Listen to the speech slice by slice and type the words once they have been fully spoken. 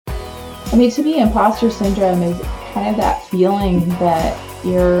I mean, to me, imposter syndrome is kind of that feeling that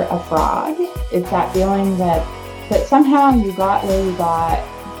you're a fraud. It's that feeling that somehow you got where you got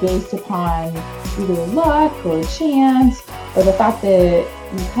based upon either luck or chance, or the fact that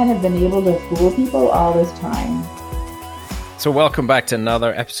you've kind of been able to fool people all this time. So welcome back to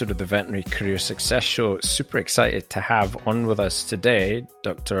another episode of the Veterinary Career Success Show. Super excited to have on with us today,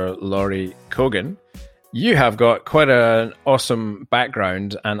 Dr. Laurie Kogan. You have got quite an awesome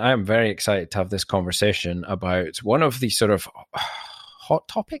background, and I am very excited to have this conversation about one of the sort of hot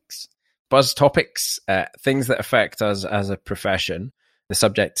topics, buzz topics, things that affect us as a profession. The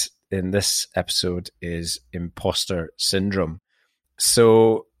subject in this episode is imposter syndrome.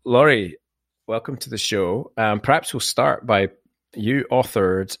 So, Laurie, welcome to the show. Perhaps we'll start by, you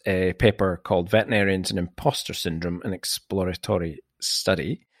authored a paper called Veterinarians and Imposter Syndrome, an Exploratory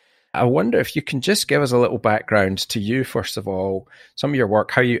Study. I wonder if you can just give us a little background to you, first of all, some of your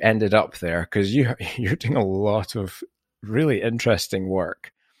work, how you ended up there, because you're doing a lot of really interesting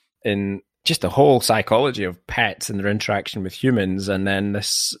work in just the whole psychology of pets and their interaction with humans. And then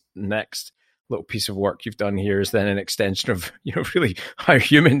this next little piece of work you've done here is then an extension of, really how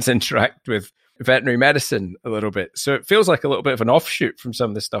humans interact with veterinary medicine a little bit. So it feels like a little bit of an offshoot from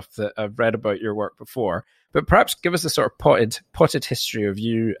some of the stuff that I've read about your work before. But perhaps give us a sort of potted history of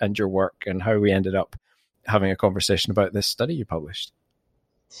you and your work and how we ended up having a conversation about this study you published.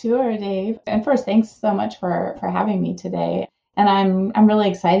 Sure, Dave. And first, thanks so much for having me today. And I'm really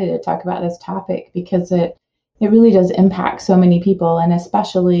excited to talk about this topic because it really does impact so many people, and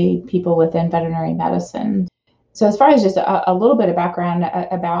especially people within veterinary medicine. So as far as just a little bit of background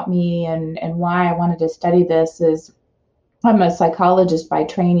about me and why I wanted to study this is I'm a psychologist by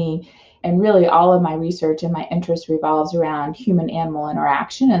training, and really all of my research and my interest revolves around human-animal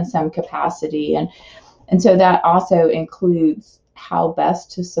interaction in some capacity. And so that also includes how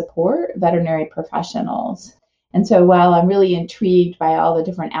best to support veterinary professionals. And so while I'm really intrigued by all the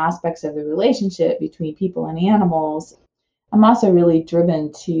different aspects of the relationship between people and animals, I'm also really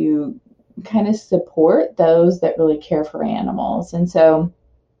driven to kind of support those that really care for animals. And so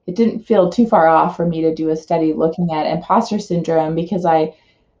it didn't feel too far off for me to do a study looking at imposter syndrome, because I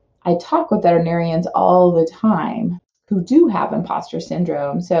talk with veterinarians all the time who do have imposter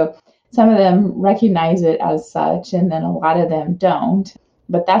syndrome. So some of them recognize it as such, and then a lot of them don't.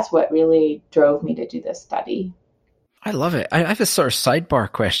 But that's what really drove me to do this study. I love it. I have a sort of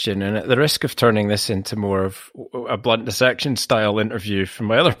sidebar question, and at the risk of turning this into more of a blunt dissection style interview from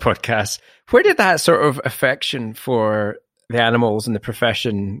my other podcasts, where did that sort of affection for the animals and the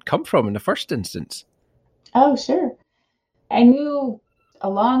profession come from in the first instance? Oh, sure. I knew a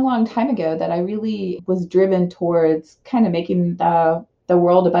long, long time ago that I really was driven towards kind of making the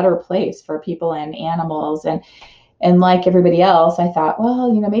world a better place for people and animals. And like everybody else, I thought,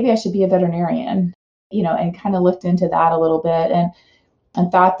 well, maybe I should be a veterinarian, and kind of looked into that a little bit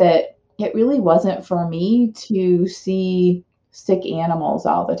and thought that it really wasn't for me to see sick animals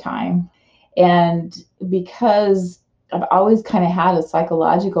all the time. And because I've always kind of had a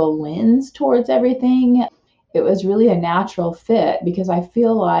psychological lens towards everything, it was really a natural fit, because I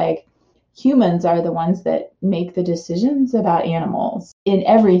feel like humans are the ones that make the decisions about animals in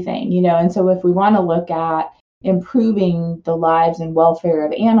everything, and so if we want to look at improving the lives and welfare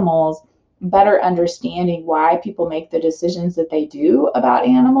of animals, better understanding why people make the decisions that they do about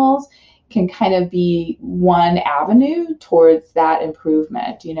animals can kind of be one avenue towards that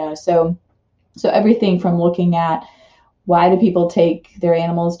improvement, so everything from looking at why do people take their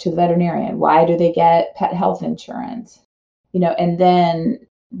animals to the veterinarian? Why do they get pet health insurance? And then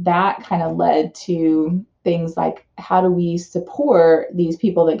that kind of led to things like, how do we support these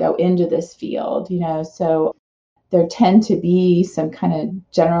people that go into this field? So there tend to be some kind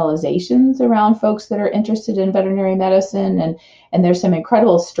of generalizations around folks that are interested in veterinary medicine. And there's some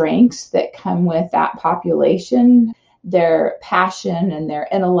incredible strengths that come with that population, their passion and their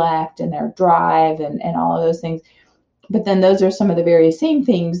intellect and their drive and all of those things. But then those are some of the very same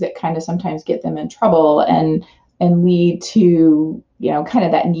things that kind of sometimes get them in trouble and lead to, kind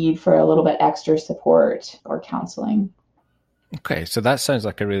of that need for a little bit extra support or counseling. Okay, so that sounds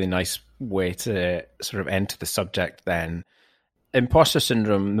like a really nice way to sort of enter the subject then. Imposter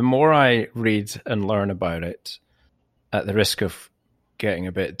syndrome, the more I read and learn about it, at the risk of getting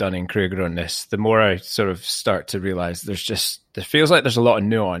a bit Dunning-Kruger on this, the more I sort of start to realize it feels like there's a lot of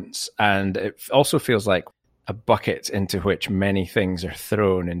nuance, and it also feels like a bucket into which many things are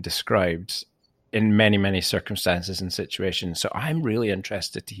thrown and described in many, many circumstances and situations. So I'm really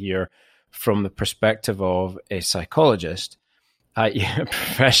interested to hear from the perspective of a psychologist, a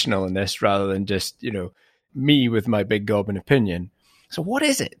professional in this, rather than just, me with my big gob and opinion. So what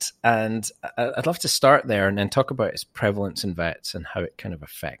is it? And I'd love to start there and then talk about its prevalence in vets and how it kind of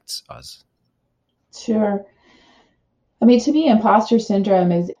affects us. Sure. I mean, to me, imposter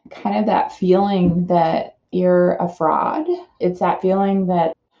syndrome is kind of that feeling that you're a fraud. It's that feeling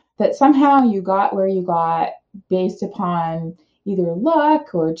that somehow you got where you got based upon either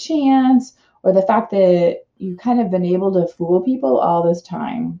luck or chance or the fact that you kind of been able to fool people all this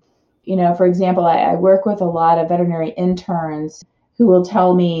time. For example, I work with a lot of veterinary interns who will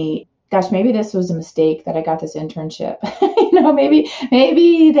tell me, gosh, maybe this was a mistake that I got this internship.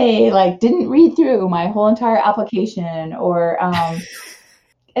 Maybe they like didn't read through my whole entire application or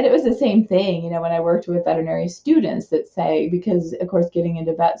and it was the same thing, when I worked with veterinary students that say, because of course getting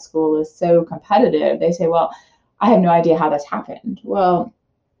into vet school is so competitive, they say, well, I have no idea how this happened. Well,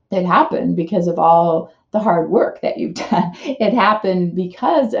 it happened because of all the hard work that you've done. It happened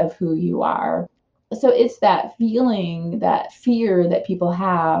because of who you are. So it's that feeling, that fear that people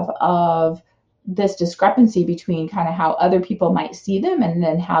have of this discrepancy between kind of how other people might see them and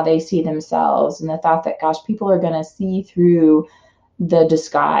then how they see themselves. And the thought that, gosh, people are going to see through the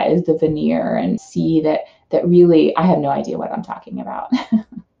disguise, the veneer, and see that really I have no idea what I'm talking about.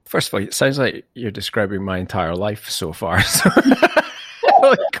 First of all, it sounds like you're describing my entire life so far. So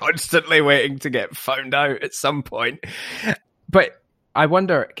constantly waiting to get found out at some point. But I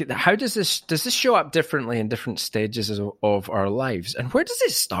wonder, how does this show up differently in different stages of our lives? And where does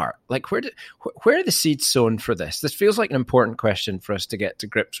it start? Like, where are the seeds sown for this? This feels like an important question for us to get to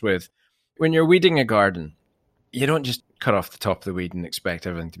grips with. When you're weeding a garden, you don't just cut off the top of the weed and expect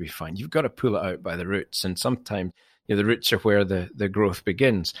everything to be fine. You've got to pull it out by the roots. And sometimes the roots are where the growth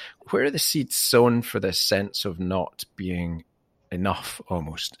begins. Where are the seeds sown for this sense of not being enough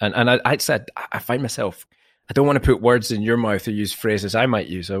almost? And I said, I find myself, I don't want to put words in your mouth or use phrases I might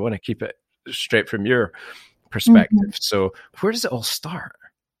use. I want to keep it straight from your perspective. Mm-hmm. So where does it all start?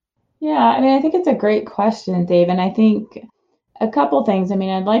 Yeah, I mean, I think it's a great question, Dave. And I think a couple things. I mean,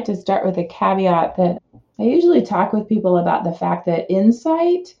 I'd like to start with a caveat that I usually talk with people about the fact that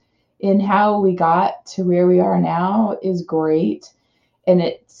insight in how we got to where we are now is great. And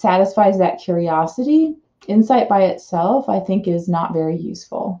it satisfies that curiosity. Insight by itself, I think, is not very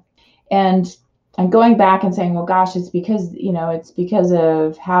useful. And I'm going back and saying, well, gosh, it's because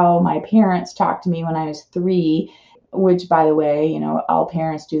of how my parents talked to me when I was 3, which, by the way, all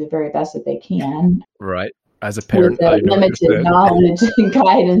parents do the very best that they can. Right. As a parent, with the limited knowledge and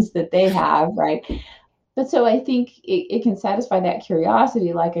guidance that they have, right? But so I think it can satisfy that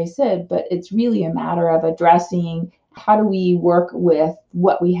curiosity, like I said, but it's really a matter of addressing how do we work with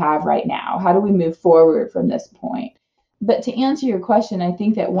what we have right now? How do we move forward from this point? But to answer your question, I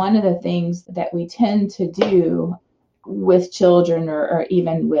think that one of the things that we tend to do with children or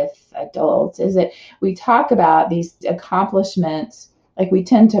even with adults is that we talk about these accomplishments, like we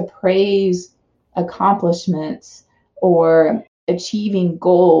tend to praise accomplishments or achieving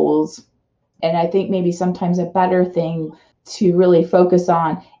goals. And I think maybe sometimes a better thing to really focus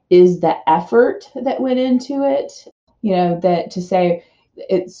on is the effort that went into it. That to say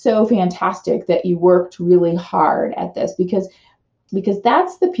it's so fantastic that you worked really hard at this because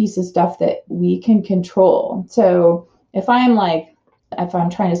that's the piece of stuff that we can control. So if I'm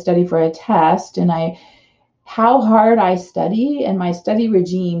trying to study for a test and how hard I study and my study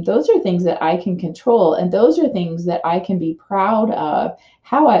regime, those are things that I can control. And those are things that I can be proud of.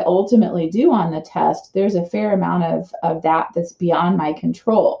 How I ultimately do on the test, there's a fair amount of that's beyond my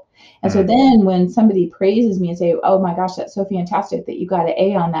control. And so then when somebody praises me and say, oh my gosh, that's so fantastic that you got an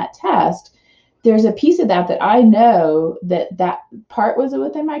A on that test, there's a piece of that I know that part was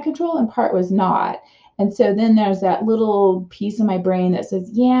within my control and part was not. And so then there's that little piece of my brain that says,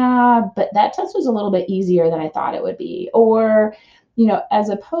 yeah, but that test was a little bit easier than I thought it would be. Or, as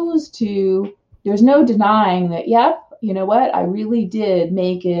opposed to, there's no denying that, yep, you know what, I really did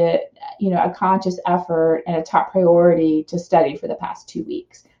make it, a conscious effort and a top priority to study for the past 2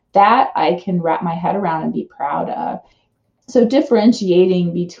 weeks. That I can wrap my head around and be proud of. So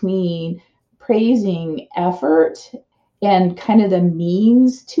differentiating between praising effort and kind of the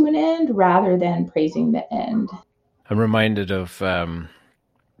means to an end rather than praising the end. I'm reminded of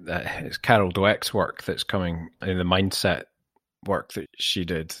it's Carol Dweck's work that's coming in the mindset work that she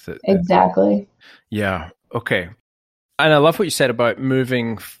did. Exactly. Yeah. Okay. And I love what you said about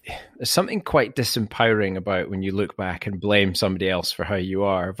moving. There's something quite disempowering about when you look back and blame somebody else for how you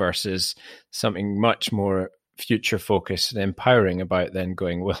are versus something much more future focused and empowering about then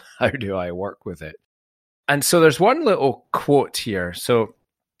going, well, how do I work with it? And so there's one little quote here. So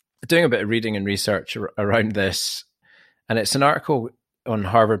doing a bit of reading and research around this, and it's an article on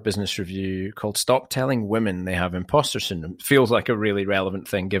Harvard Business Review called Stop Telling Women They Have Imposter Syndrome. Feels like a really relevant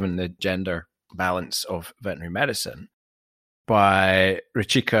thing given the gender balance of veterinary medicine, by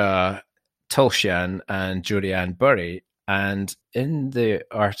Ruchika Tulsian and Jodie Burry. And in the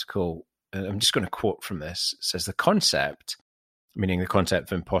article, I'm just going to quote from this, it says the concept, meaning the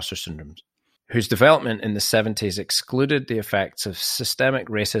concept of imposter syndrome, whose development in the 70s excluded the effects of systemic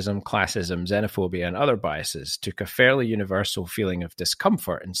racism, classism, xenophobia, and other biases, took a fairly universal feeling of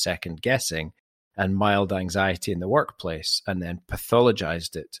discomfort and second-guessing and mild anxiety in the workplace, and then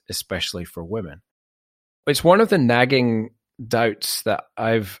pathologized it, especially for women. It's one of the nagging doubts that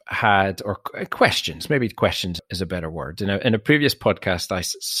I've had, or questions, maybe questions is a better word. In a previous podcast, I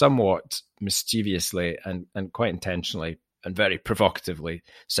somewhat mischievously and quite intentionally and very provocatively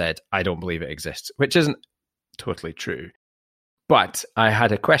said, I don't believe it exists, which isn't totally true. But I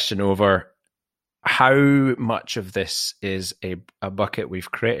had a question over how much of this is a bucket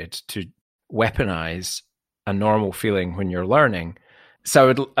we've created to weaponize a normal feeling when you're learning.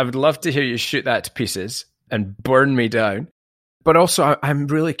 So I would love to hear you shoot that to pieces and burn me down. But also, I'm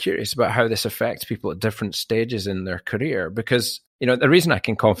really curious about how this affects people at different stages in their career, because the reason I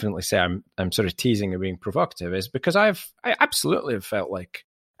can confidently say I'm sort of teasing and being provocative is because I absolutely have felt like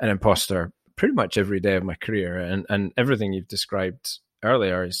an imposter pretty much every day of my career, and everything you've described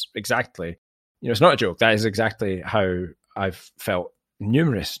earlier is exactly, it's not a joke. That is exactly how I've felt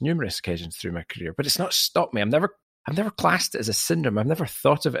numerous occasions through my career. But it's not stopped me. I've never classed it as a syndrome. I've never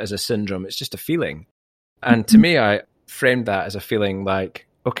thought of it as a syndrome. It's just a feeling, and to me, I framed that as a feeling like,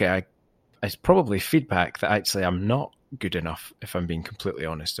 okay, it's probably feedback that actually I'm not good enough, if I'm being completely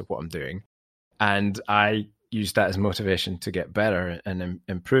honest, of what I'm doing. And I used that as motivation to get better and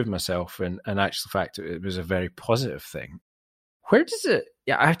improve myself. And actual fact, it was a very positive thing. Where does it,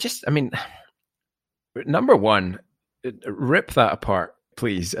 number one, rip that apart,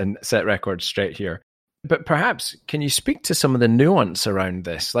 please, and set records straight here. But perhaps, can you speak to some of the nuance around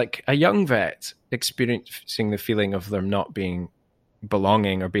this? Like a young vet experiencing the feeling of them not being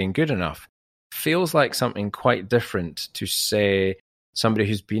belonging or being good enough feels like something quite different to, say, somebody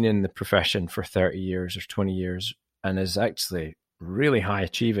who's been in the profession for 30 years or 20 years and is actually really high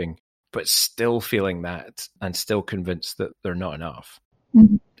achieving, but still feeling that and still convinced that they're not enough.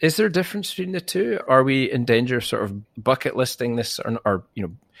 Mm-hmm. Is there a difference between the two? Are we in danger of sort of bucket listing this or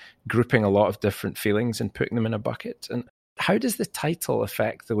grouping a lot of different feelings and putting them in a bucket? And how does the title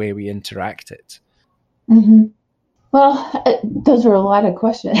affect the way we interact it? Mm-hmm. Well, those are a lot of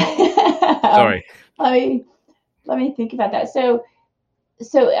questions. Sorry. Let me think about that. So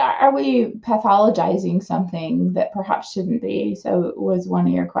are we pathologizing something that perhaps shouldn't be? So was one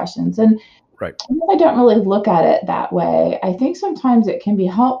of your questions. And right. I don't really look at it that way. I think sometimes it can be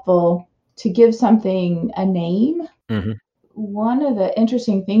helpful to give something a name. Mm-hmm. One of the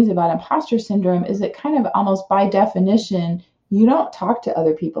interesting things about imposter syndrome is that kind of almost by definition, you don't talk to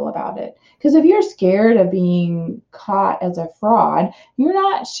other people about it. Because if you're scared of being caught as a fraud, you're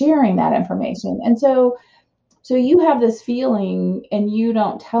not sharing that information. And so you have this feeling and you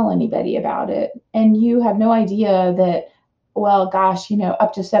don't tell anybody about it. And you have no idea that, well, gosh,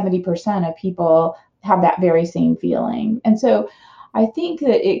 up to 70% of people have that very same feeling. And so I think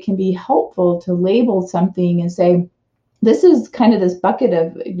that it can be helpful to label something and say, this is kind of this bucket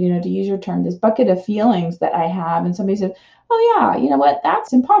of, to use your term, this bucket of feelings that I have. And somebody says, oh yeah, you know what,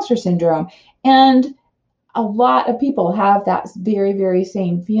 that's imposter syndrome. And a lot of people have that very, very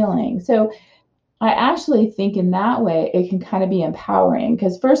same feeling. So I actually think in that way, it can kind of be empowering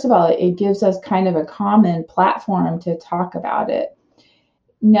because first of all, it gives us kind of a common platform to talk about it.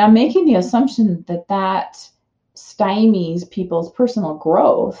 Now, making the assumption that stymies people's personal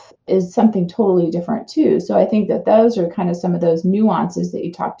growth is something totally different too. So I think that those are kind of some of those nuances that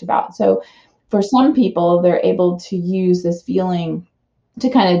you talked about. So for some people, they're able to use this feeling to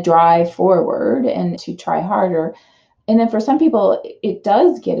kind of drive forward and to try harder. And then for some people, it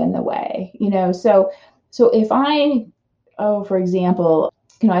does get in the way, so if for example,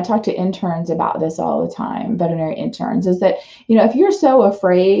 I talk to interns about this all the time, veterinary interns, is that, if you're so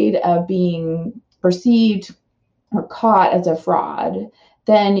afraid of being perceived or caught as a fraud,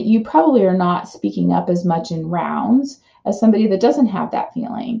 then you probably are not speaking up as much in rounds as somebody that doesn't have that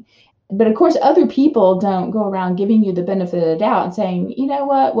feeling. But of course, other people don't go around giving you the benefit of the doubt and saying, you know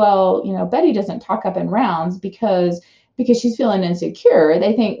what, well, Betty doesn't talk up in rounds because she's feeling insecure.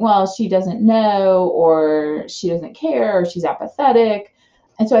 They think, well, she doesn't know, or she doesn't care, or she's apathetic.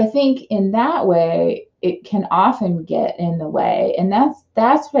 And so I think in that way, it can often get in the way. And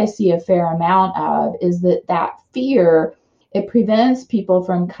that's what I see a fair amount of, is that fear it prevents people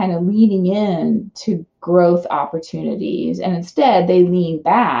from kind of leaning in to growth opportunities. And instead they lean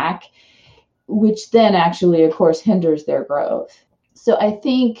back, which then actually, of course, hinders their growth. So I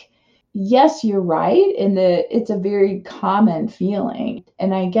think, yes, you're right in that it's a very common feeling.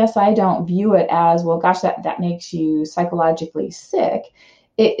 And I guess I don't view it as, well, gosh, that makes you psychologically sick.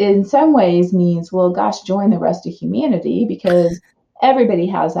 It in some ways means, well, gosh, join the rest of humanity, because everybody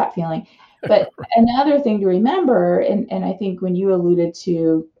has that feeling. But another thing to remember, and I think when you alluded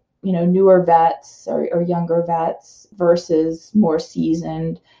to, newer vets or younger vets versus more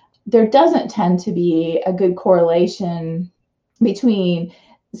seasoned, there doesn't tend to be a good correlation between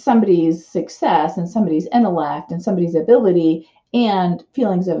somebody's success and somebody's intellect and somebody's ability and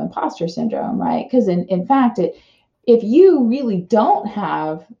feelings of imposter syndrome, right? Because in fact, if you really don't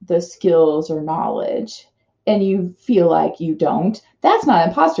have the skills or knowledge and you feel like you don't, that's not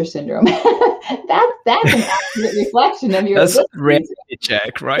imposter syndrome. That's an accurate reflection of your that's abilities. reality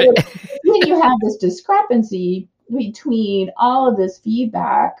check, right? When you have this discrepancy between all of this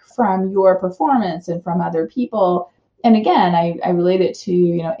feedback from your performance and from other people. And again, I relate it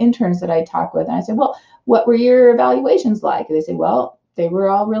to, interns that I talk with, and I say, well, what were your evaluations like? And they say, well, they were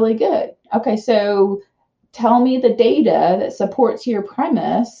all really good. Okay, so tell me the data that supports your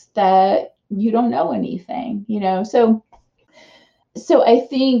premise that you don't know anything, So I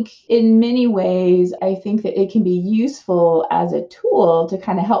think in many ways, I think that it can be useful as a tool to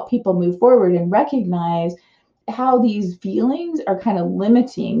kind of help people move forward and recognize how these feelings are kind of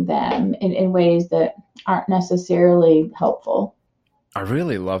limiting them in ways that aren't necessarily helpful. I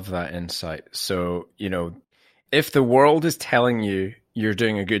really love that insight. So, if the world is telling you you're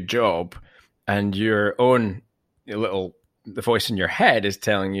doing a good job and your own the voice in your head is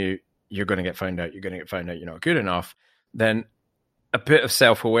telling you you're going to get found out, you're not good enough, then a bit of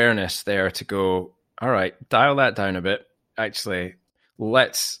self-awareness there to go, all right, dial that down a bit. Actually,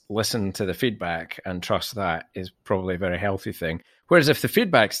 let's listen to the feedback and trust that is probably a very healthy thing. Whereas if the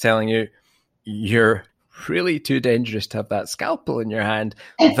feedback's telling you you're really too dangerous to have that scalpel in your hand,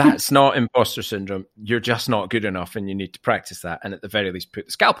 that's not imposter syndrome. You're just not good enough and you need to practice that. And at the very least, put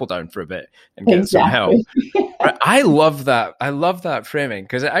the scalpel down for a bit and get some help. I love that. I love that framing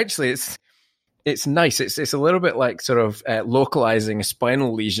because it's nice. It's a little bit like sort of localizing a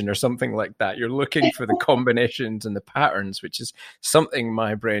spinal lesion or something like that. You're looking for the combinations and the patterns, which is something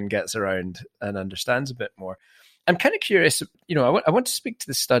my brain gets around and understands a bit more. I'm kind of curious, I want to speak to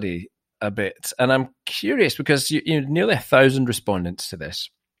the study a bit, and I'm curious because you nearly 1,000 respondents to this,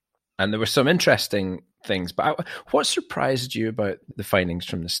 and there were some interesting things. But what surprised you about the findings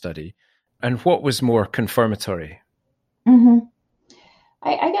from the study, and what was more confirmatory? Mm-hmm.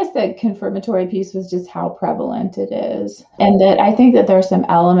 I guess the confirmatory piece was just how prevalent it is. And that I think that there are some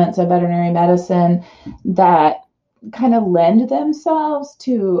elements of veterinary medicine that kind of lend themselves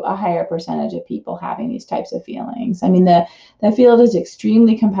to a higher percentage of people having these types of feelings. I mean, the field is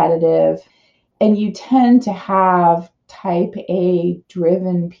extremely competitive, and you tend to have type A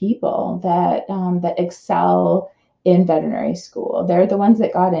driven people that excel in veterinary school. They're the ones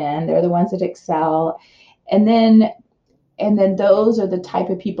that got in, they're the ones that excel. And then those are the type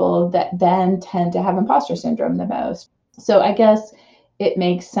of people that then tend to have imposter syndrome the most. So I guess it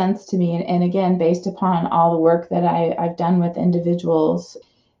makes sense to me. And again, based upon all the work that I've done with individuals.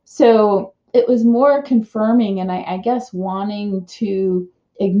 So it was more confirming, and I guess wanting to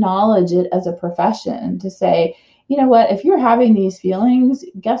acknowledge it as a profession to say, you know what, if you're having these feelings,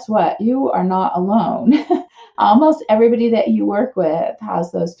 guess what? You are not alone. Almost everybody that you work with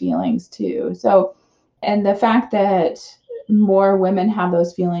has those feelings too. So, and the fact that more women have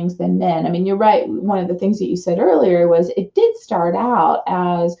those feelings than men. I mean, you're right. One of the things that you said earlier was it did start out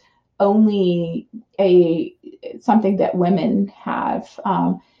as only something that women have,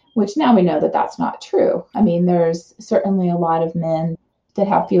 which now we know that that's not true. I mean, there's certainly a lot of men that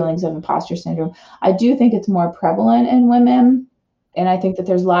have feelings of imposter syndrome. I do think it's more prevalent in women. And I think that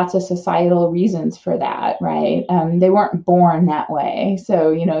there's lots of societal reasons for that, right? They weren't born that way.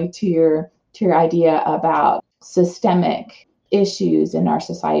 So, to your idea about systemic issues in our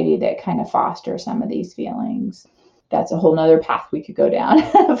society that kind of foster some of these feelings. That's a whole nother path we could go down.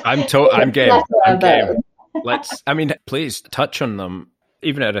 I'm game. I'm game. Please touch on them.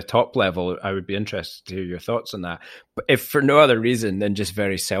 Even at a top level, I would be interested to hear your thoughts on that. But if for no other reason than just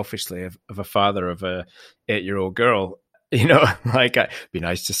very selfishly of a father of a 8-year-old girl, it'd be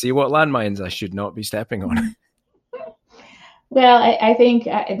nice to see what landmines I should not be stepping on. Well, I think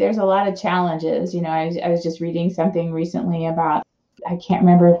there's a lot of challenges. I was just reading something recently about, I can't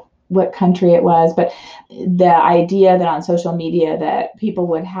remember what country it was, but the idea that on social media that people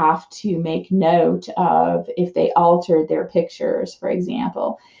would have to make note of if they altered their pictures, for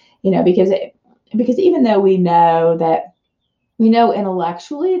example, because even though we know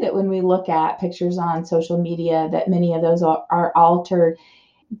intellectually that when we look at pictures on social media that many of those are altered,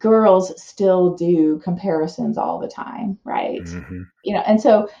 girls still do comparisons all the time, right? Mm-hmm. And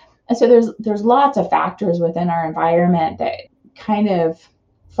so there's lots of factors within our environment that kind of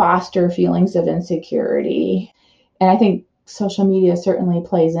foster feelings of insecurity. And I think social media certainly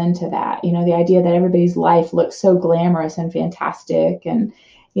plays into that. The idea that everybody's life looks so glamorous and fantastic, and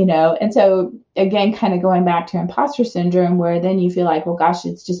so again, kind of going back to imposter syndrome, where then you feel like, well, gosh,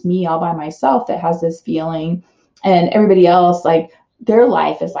 it's just me all by myself that has this feeling, and everybody else, like, their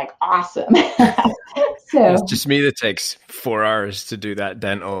life is like awesome. So it's just me that takes 4 hours to do that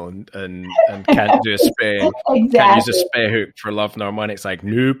dental and can't do a spay, can't use a exactly. spay hook for love nor money. It's like,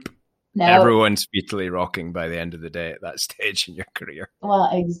 nope. No, Everyone's fetally rocking by the end of the day at that stage in your career. well,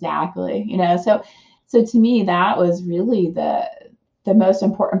 exactly. So to me, that was really the most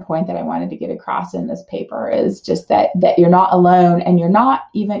important point that I wanted to get across in this paper, is just that you're not alone, and you're not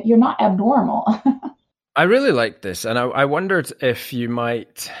abnormal. I really like this, and I wondered if you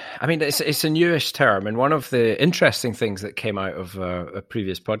might. I mean, it's a newish term, and one of the interesting things that came out of a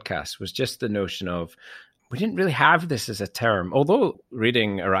previous podcast was just the notion of, we didn't really have this as a term, although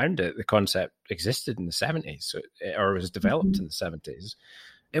reading around it, the concept existed in the 70s, or was developed in the 70s.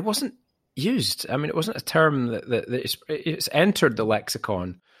 It wasn't used. I mean, it wasn't a term that it's entered the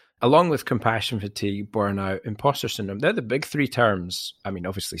lexicon along with compassion fatigue, burnout, imposter syndrome. They're the big 3 terms. I mean,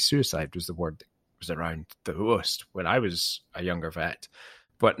 obviously suicide was the word that was around the most when I was a younger vet.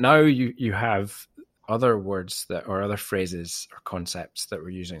 But now you have other words or other phrases or concepts that we're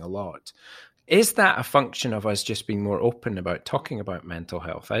using a lot. Is that a function of us just being more open about talking about mental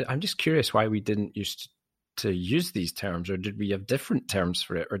health? I'm just curious why we didn't used to use these terms, or did we have different terms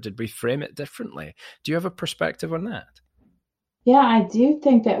for it, or did we frame it differently? Do you have a perspective on that? Yeah, I do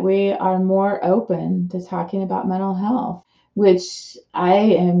think that we are more open to talking about mental health, which I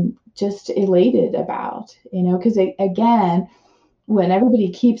am just elated about, because again, when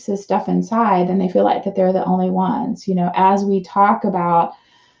everybody keeps this stuff inside, then they feel like that they're the only ones, as we talk about,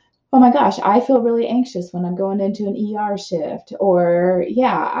 oh my gosh, I feel really anxious when I'm going into an ER shift, or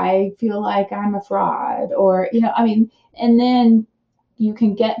yeah, I feel like I'm a fraud, or, and then you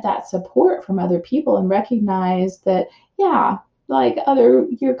can get that support from other people and recognize that, yeah, like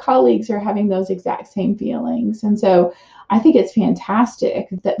your colleagues are having those exact same feelings. And so I think it's fantastic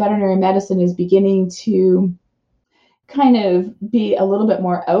that veterinary medicine is beginning to kind of be a little bit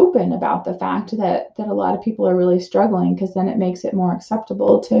more open about the fact that a lot of people are really struggling, because then it makes it more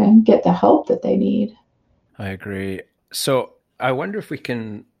acceptable to get the help that they need. I agree. So I wonder if we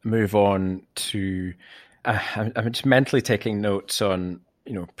can move on to, I'm just mentally taking notes on,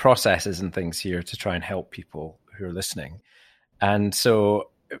 processes and things here to try and help people who are listening. And so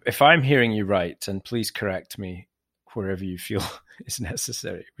if I'm hearing you right, and please correct me wherever you feel is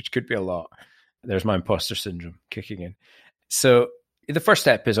necessary, which could be a lot. There's my imposter syndrome kicking in. So the first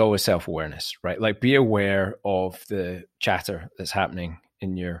step is always self-awareness, right? Like, be aware of the chatter that's happening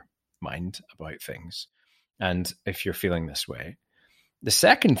in your mind about things. And if you're feeling this way, the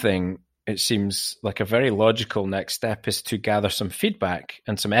second thing, it seems like a very logical next step, is to gather some feedback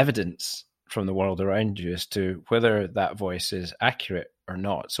and some evidence from the world around you as to whether that voice is accurate or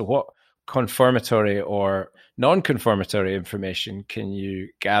not. So what confirmatory or non-confirmatory information can you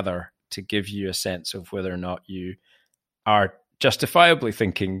gather to give you a sense of whether or not you are justifiably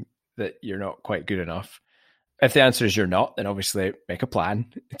thinking that you're not quite good enough? If the answer is you're not, then obviously make a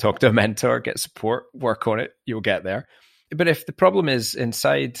plan, talk to a mentor, get support, work on it, you'll get there. But if the problem is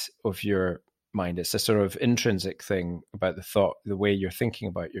inside of your mind, it's a sort of intrinsic thing about the thought, the way you're thinking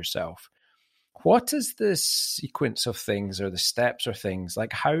about yourself, what is the sequence of things, or the steps or things?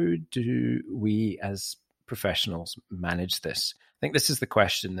 Like, how do we as professionals manage this? I think this is the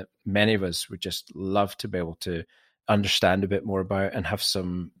question that many of us would just love to be able to understand a bit more about and have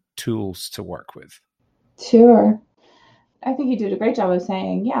some tools to work with. Sure. I think you did a great job of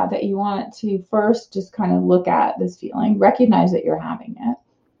saying, yeah, that you want to first just kind of look at this feeling, recognize that you're having it,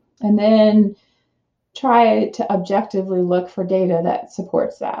 and then try to objectively look for data that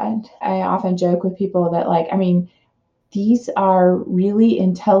supports that. I often joke with people that, like, I mean, these are really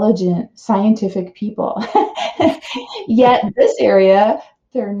intelligent, scientific people. Yet this area,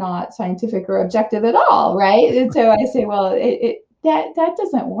 they're not scientific or objective at all, right? And so I say, well, that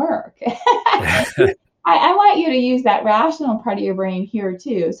doesn't work. I want you to use that rational part of your brain here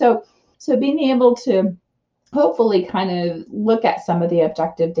too. So being able to hopefully kind of look at some of the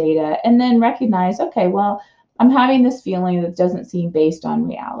objective data and then recognize, okay, well, I'm having this feeling that doesn't seem based on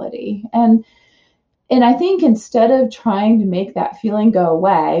reality. And I think instead of trying to make that feeling go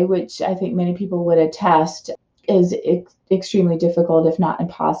away, which I think many people would attest is extremely difficult, if not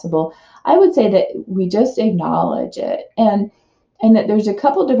impossible, I would say that we just acknowledge it. And that there's a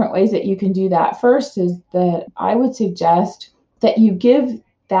couple different ways that you can do that. First is that I would suggest that you give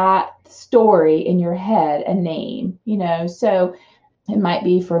that story in your head a name, so it might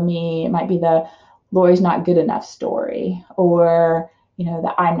be, for me, it might be the Lori's not good enough story, or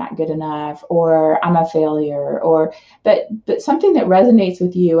that I'm not good enough, or I'm a failure, or but something that resonates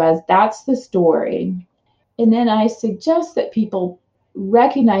with you as that's the story. And then I suggest that people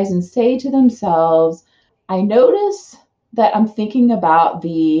recognize and say to themselves, I notice that I'm thinking about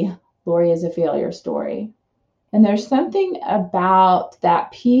the Lori is a failure story. And there's something about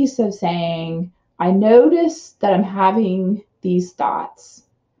that piece of saying, I notice that I'm having these thoughts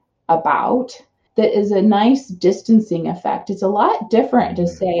about, that is a nice distancing effect. It's a lot different to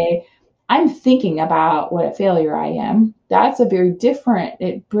say, I'm thinking about what a failure I am. That's a very different,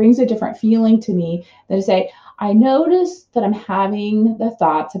 it brings a different feeling to me than to say, I notice that I'm having the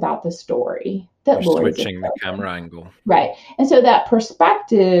thoughts about the story that You're Lori's switching the camera angle. Right. And so that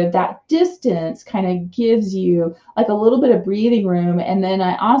perspective, that distance kind of gives you like a little bit of breathing room. And then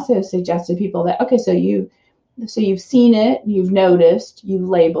I also suggest to people that, okay, so you've seen it, you've noticed, you've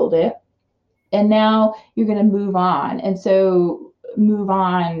labeled it, and now you're going to move on. And so move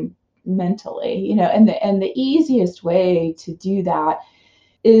on mentally, and the easiest way to do that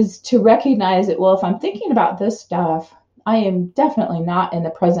is to recognize that, well, if I'm thinking about this stuff, I am definitely not in the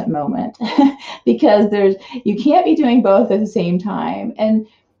present moment because you can't be doing both at the same time. And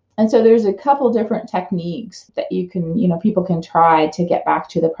so there's a couple different techniques that people can try to get back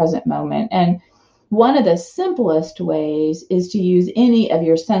to the present moment. And one of the simplest ways is to use any of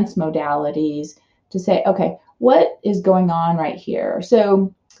your sense modalities to say, okay, what is going on right here?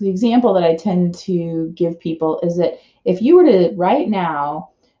 So the example that I tend to give people is that if you were to right now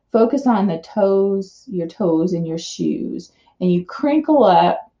focus on your toes in your shoes, and you crinkle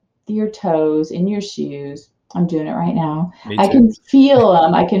up your toes in your shoes. I'm doing it right now. Me I too. can feel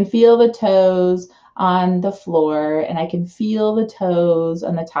them. I can feel the toes on the floor, and I can feel the toes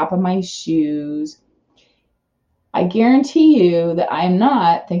on the top of my shoes. I guarantee you that I'm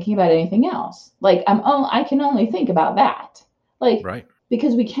not thinking about anything else. Like I can only think about that. Like, Right.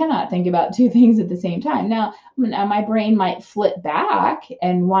 because we cannot think about two things at the same time. Now my brain might flip back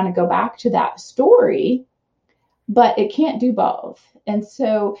and want to go back to that story, but it can't do both. And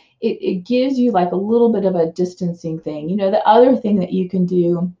so it gives you like a little bit of a distancing thing. The other thing that you can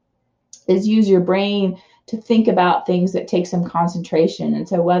do is use your brain to think about things that take some concentration. And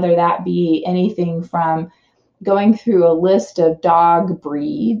so whether that be anything from going through a list of dog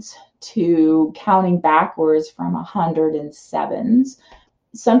breeds to counting backwards from 107s,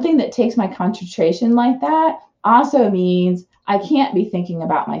 something that takes my concentration like that also means I can't be thinking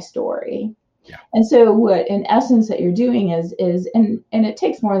about my story. Yeah. And so what in essence that you're doing is and it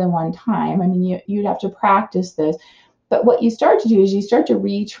takes more than one time. I mean, you'd have to practice this. But what you start to do is you start to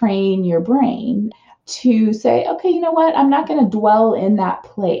retrain your brain to say, okay, you know what? I'm not going to dwell in that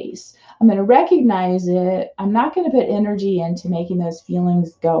place. I'm going to recognize it. I'm not going to put energy into making those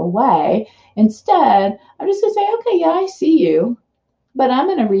feelings go away. Instead, I'm just going to say, okay, yeah, I see you, but I'm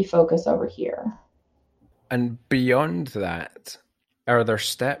going to refocus over here. And beyond that, are there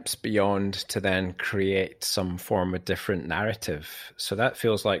steps beyond to then create some form of different narrative? So that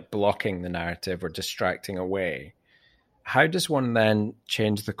feels like blocking the narrative or distracting away. How does one then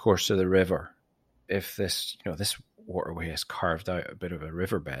change the course of the river if this waterway has carved out a bit of a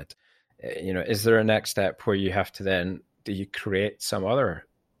riverbed? Is there a next step where you have to then, do you create some other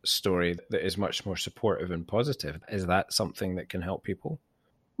story that is much more supportive and positive? Is that something that can help people?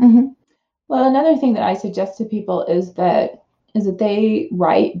 Mm-hmm. Well, another thing that I suggest to people is that they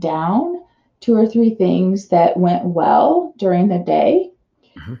write down two or three things that went well during the day.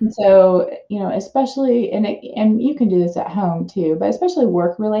 Mm-hmm. And so, especially, and you can do this at home too, but especially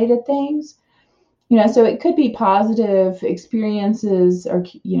work related things, so it could be positive experiences or,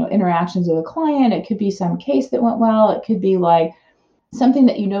 interactions with a client. It could be some case that went well. It could be like something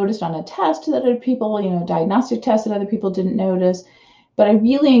that you noticed on a test that other people, diagnostic test that other people didn't notice. But I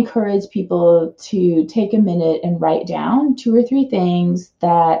really encourage people to take a minute and write down two or three things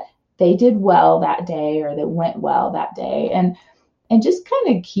that they did well that day or that went well that day, and just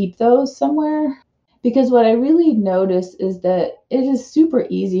kind of keep those somewhere. Because what I really notice is that it is super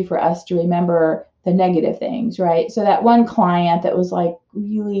easy for us to remember the negative things, right? So that one client that was like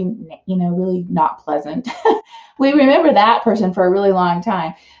really, really not pleasant. We remember that person for a really long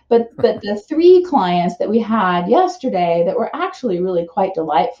time. But the three clients that we had yesterday that were actually really quite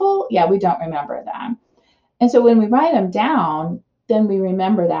delightful, yeah, we don't remember them. And so when we write them down, then we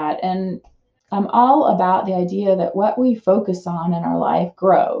remember that. And I'm all about the idea that what we focus on in our life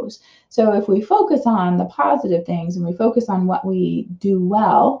grows. So if we focus on the positive things and we focus on what we do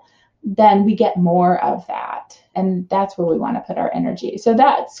well, then we get more of that. And that's where we want to put our energy. So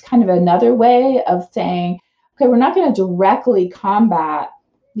that's kind of another way of saying, okay, we're not going to directly combat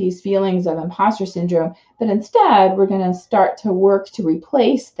these feelings of imposter syndrome, but instead we're going to start to work to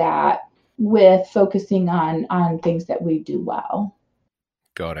replace that with focusing on things that we do well.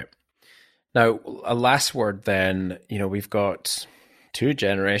 Got it. Now, a last word then, we've got two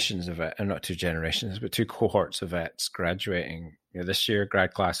generations of it, and not two generations, but two cohorts of vets graduating. This year,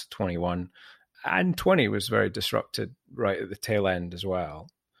 grad class of 21 and 20 was very disrupted right at the tail end as well,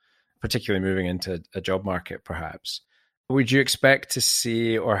 particularly moving into a job market, perhaps. Would you expect to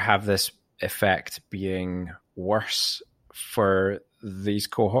see or have this effect being worse for these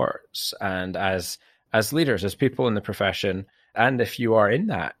cohorts? And as leaders, as people in the profession, and if you are in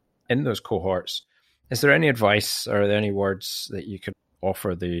those cohorts, is there any advice or are there any words that you could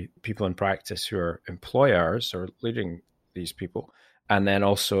offer the people in practice who are employers or leading these people, and then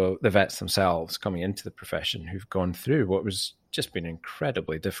also the vets themselves coming into the profession who've gone through what was just been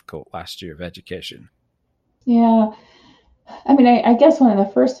incredibly difficult last year of education? Yeah. I mean, I guess one of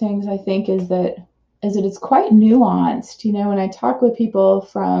the first things I think is that it's quite nuanced. When I talk with people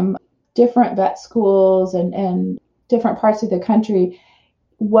from different vet schools and different parts of the country,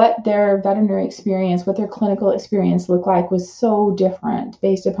 what their veterinary experience, what their clinical experience looked like was so different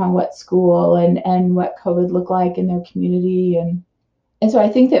based upon what school and what COVID looked like in their community. And so I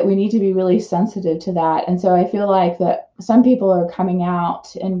think that we need to be really sensitive to that. And so I feel like that some people are coming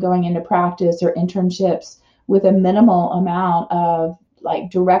out and going into practice or internships with a minimal amount of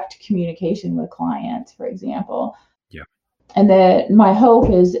like direct communication with clients, for example. Yeah. And that my hope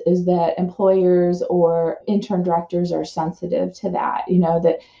is that employers or intern directors are sensitive to that,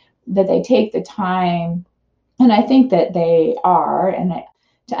 that they take the time, and I think that they are, and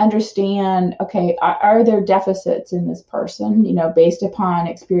to understand, okay, are there deficits in this person, based upon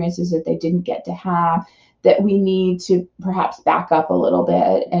experiences that they didn't get to have, that we need to perhaps back up a little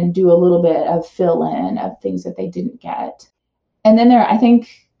bit and do a little bit of fill in of things that they didn't get. And then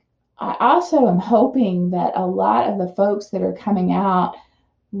I also am hoping that a lot of the folks that are coming out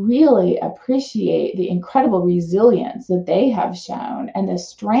really appreciate the incredible resilience that they have shown and the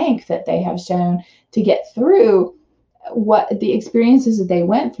strength that they have shown to get through what the experiences that they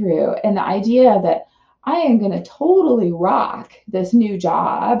went through, and the idea that I am going to totally rock this new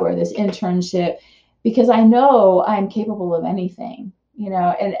job or this internship because I know I'm capable of anything,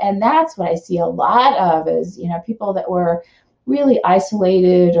 and that's what I see a lot of is, people that were really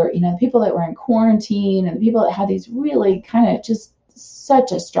isolated, or, people that were in quarantine, and the people that had these really kind of just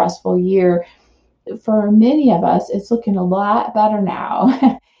such a stressful year. For many of us, it's looking a lot better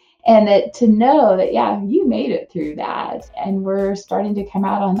now. And to know that, yeah, you made it through that, and we're starting to come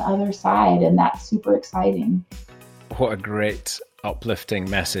out on the other side, and that's super exciting. What a great uplifting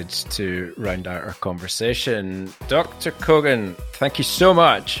message to round out our conversation. Dr. Kogan, thank you so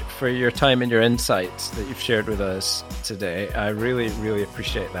much for your time and your insights that you've shared with us today. I really, really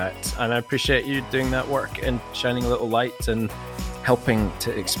appreciate that. And I appreciate you doing that work and shining a little light and helping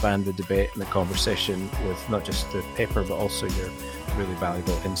to expand the debate and the conversation with not just the paper, but also your really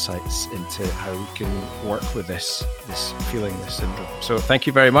valuable insights into how we can work with this feeling, this syndrome. So thank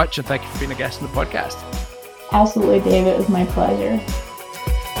you very much, and thank you for being a guest on the podcast. Absolutely, David. It was my pleasure.